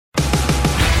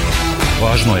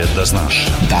Važno je da znaš.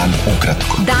 Dan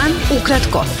ukratko. Dan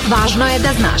ukratko. Važno je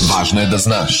da znaš. Važno je da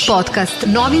znaš. Podcast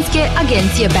novinske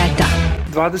agencije Beta.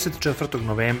 24.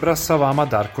 novembra sa vama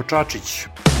Darko Čačić.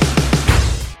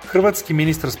 Hrvatski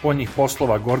ministar spoljnih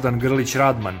poslova Gordan Grlić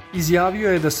Radman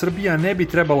izjavio je da Srbija ne bi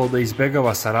trebalo da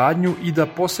izbegava saradnju i da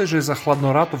poseže za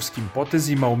hladnoratovskim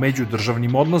potezima u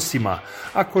međudržavnim odnosima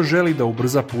ako želi da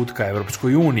ubrza put ka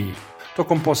Evropskoj uniji.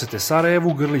 Tokom posete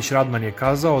Sarajevu, Grlić Radman je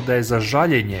kazao da je za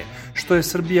žaljenje što je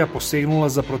Srbija posegnula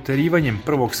za proterivanjem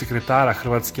prvog sekretara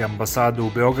Hrvatske ambasade u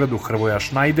Beogradu Hrvoja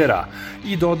Šnajdera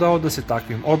i dodao da se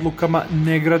takvim odlukama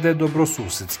ne grade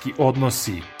dobrosusedski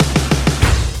odnosi.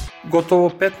 Gotovo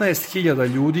 15.000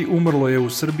 ljudi umrlo je u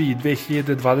Srbiji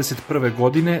 2021.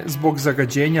 godine zbog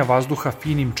zagađenja vazduha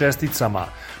finim česticama,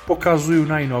 pokazuju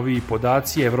najnoviji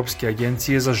podaci Evropske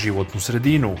agencije za životnu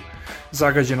sredinu.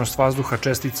 Zagađenost vazduha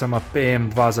česticama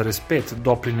PM2,5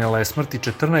 doprinela je smrti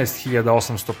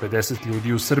 14.850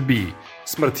 ljudi u Srbiji.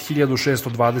 Smrt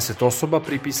 1.620 osoba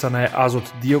pripisana je azot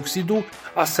dioksidu,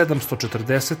 a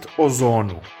 740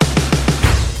 ozonu.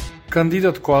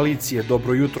 Kandidat koalicije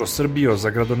Dobro jutro Srbijo za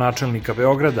gradonačelnika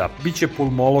Beograda biće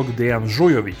pulmolog Dejan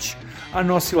Žujović, a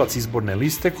nosilac izborne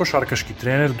liste košarkaški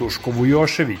trener Duško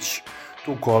Vujošević.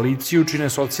 Tu koaliciju čine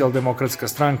Socijaldemokratska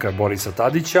stranka Borisa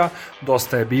Tadića,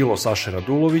 Dosta je bilo Saše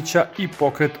Radulovića i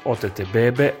pokret Otete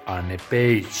bebe Ane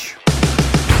Pejić.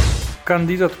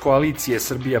 Kandidat koalicije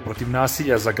Srbija protiv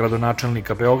nasilja za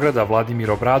gradonačelnika Beograda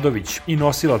Vladimir Obradović i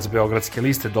nosilac beogradske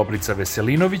liste Dobrica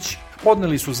Veselinović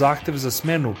podneli su zahtev za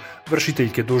smenu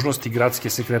vršiteljke dužnosti gradske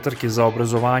sekretarke za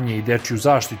obrazovanje i dečiju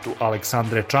zaštitu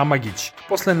Aleksandre Čamagić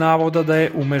posle navoda da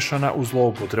je umešana u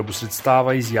zloupotrebu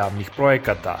sredstava iz javnih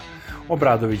projekata.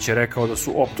 Obradović je rekao da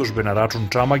su optužbe na račun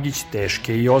Čamagić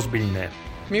teške i ozbiljne.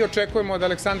 Mi očekujemo od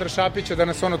Aleksandra Šapića da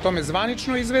nas on o tome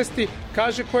zvanično izvesti,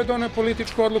 kaže ko je doneo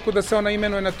političku odluku da se ona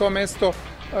imenuje na to mesto,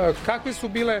 kakve su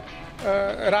bile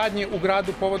radnje u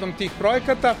gradu povodom tih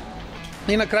projekata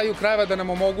i na kraju krajeva da nam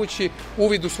omogući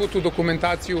uvid u svu tu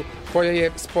dokumentaciju koja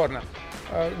je sporna.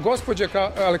 Gospođa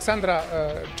Aleksandra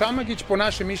Čamagić po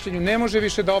našem mišljenju ne može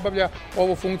više da obavlja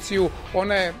ovu funkciju,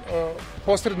 ona je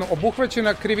posredno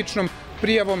obuhvaćena krivičnom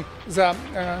prijavom za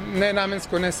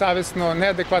nenamensko, nesavesno,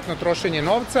 neadekvatno trošenje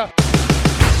novca.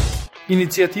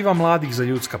 Inicijativa mladih za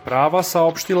ljudska prava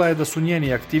saopštila je da su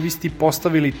njeni aktivisti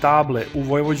postavili table u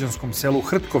vojvođanskom selu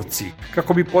Hrtkovci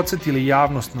kako bi podsjetili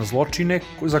javnost na zločine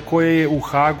za koje je u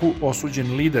Hagu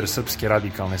osuđen lider Srpske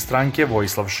radikalne stranke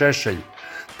Vojislav Šešelj.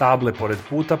 Table pored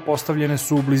puta postavljene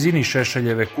su u blizini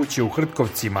Šešeljeve kuće u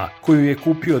Hrtkovcima, koju je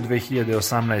kupio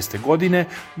 2018. godine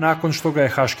nakon što ga je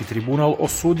Haški tribunal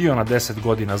osudio na 10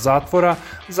 godina zatvora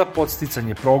za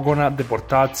podsticanje progona,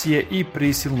 deportacije i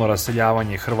prisilno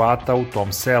raseljavanje Hrvata u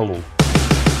tom selu.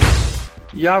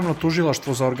 Javno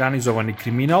tužilaštvo za organizovani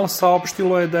kriminal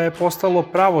saopštilo je da je postalo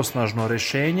pravosnažno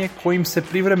rešenje kojim se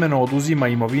privremeno oduzima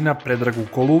imovina Predragu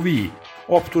Koluviji,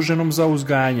 optuženom za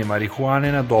uzgajanje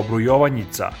marihuane na Dobru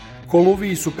Jovanjica.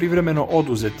 Koluviji su privremeno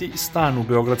oduzeti stan u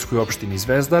beogradskoj opštini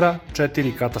Zvezdara,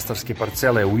 4 katastarske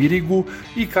parcele u Irigu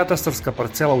i katastarska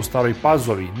parcela u Staroj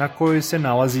Pazovi na kojoj se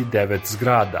nalazi 9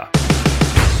 zgrada.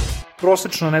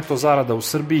 Prosečna neto zarada u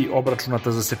Srbiji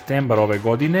obračunata za septembar ove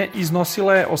godine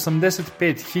iznosila je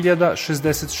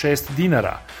 85.066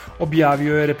 dinara,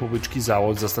 objavio je Republički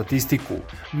zavod za statistiku.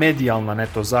 Medijalna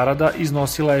neto zarada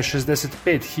iznosila je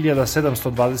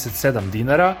 65.727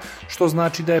 dinara, što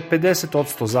znači da je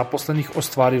 50% zaposlenih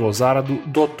ostvarilo zaradu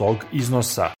do tog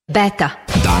iznosa. Beta.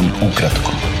 Dan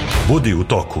ukratko. Budi u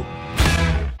toku.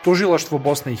 Tužilaštvo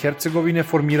Bosne i Hercegovine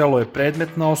formiralo je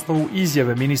predmet na osnovu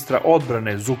izjave ministra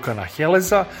odbrane Zukana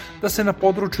Heleza da se na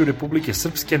području Republike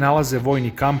Srpske nalaze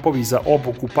vojni kampovi za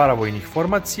obuku paravojnih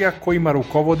formacija kojima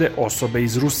rukovode osobe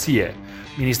iz Rusije.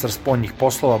 Ministar spoljnih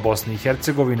poslova Bosne i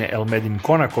Hercegovine Elmedin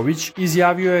Konaković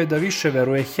izjavio je da više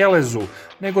veruje Helezu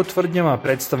nego tvrdnjama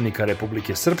predstavnika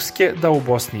Republike Srpske da u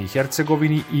Bosni i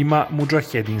Hercegovini ima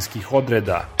mudžahedinskih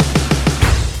odreda.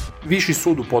 Viši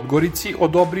sud u Podgorici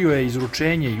odobrio je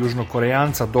izručenje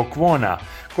južnokorejanca Do Kwona,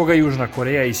 koga Južna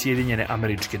Koreja i Sjedinjene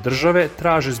Američke Države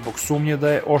traže zbog sumnje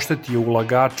da je oštetio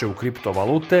ulagače u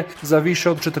kriptovalute za više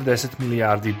od 40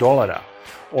 milijardi dolara.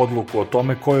 Odluku o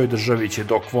tome kojoj državi će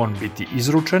Do Kwon biti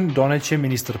izručen doneće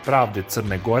ministar pravde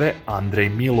Crne Gore Andrej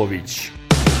Milović.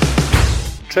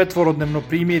 Četvorodnevno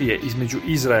primirje između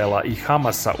Izraela i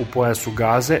Hamasa u pojasu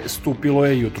Gaze stupilo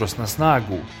je jutros na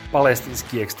snagu.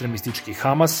 Palestinski ekstremistički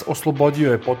Hamas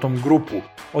oslobodio je potom grupu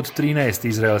od 13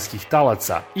 izraelskih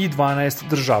talaca i 12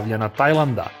 državljana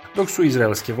Tajlanda, dok su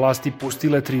izraelske vlasti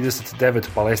pustile 39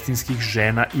 palestinskih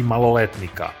žena i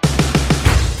maloletnika.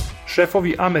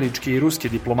 Šefovi američke i ruske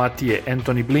diplomatije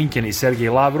Antony Blinken i Sergej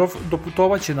Lavrov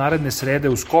doputovaće naredne srede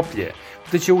u Skoplje,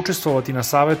 gde će učestvovati na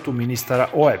savetu ministara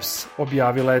OEBS,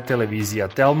 objavila je televizija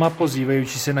Telma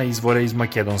pozivajući se na izvore iz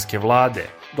makedonske vlade.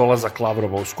 Dolazak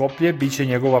Lavrova u Skoplje biće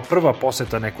njegova prva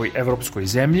poseta nekoj evropskoj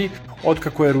zemlji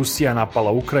otkako je Rusija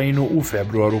napala Ukrajinu u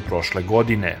februaru prošle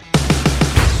godine.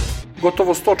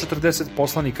 Gotovo 140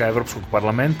 poslanika Evropskog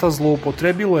parlamenta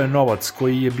zloupotrebilo je novac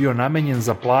koji je bio namenjen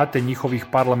za plate njihovih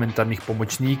parlamentarnih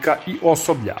pomoćnika i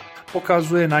osoblja,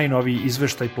 pokazuje najnoviji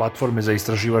izveštaj platforme za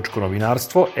istraživačko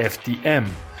novinarstvo FTM.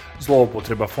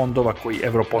 Zloupotreba fondova koji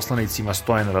evroposlanicima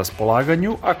stoje na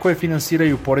raspolaganju, a koje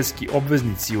finansiraju poreski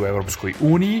obveznici u Evropskoj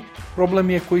uniji, problem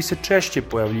je koji se češće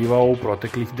pojavljivao u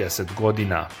proteklih 10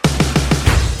 godina.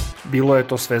 Bilo je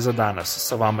to sve za danas.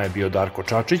 Sa vama je bio Darko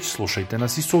Čačić, slušajte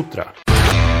nas i sutra.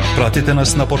 Pratite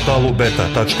nas na portalu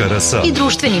beta.rs I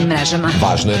društvenim mrežama.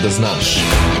 Važno je da znaš.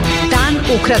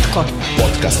 Dan ukratko.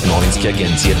 Podcast novinske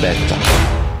agencije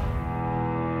Beta.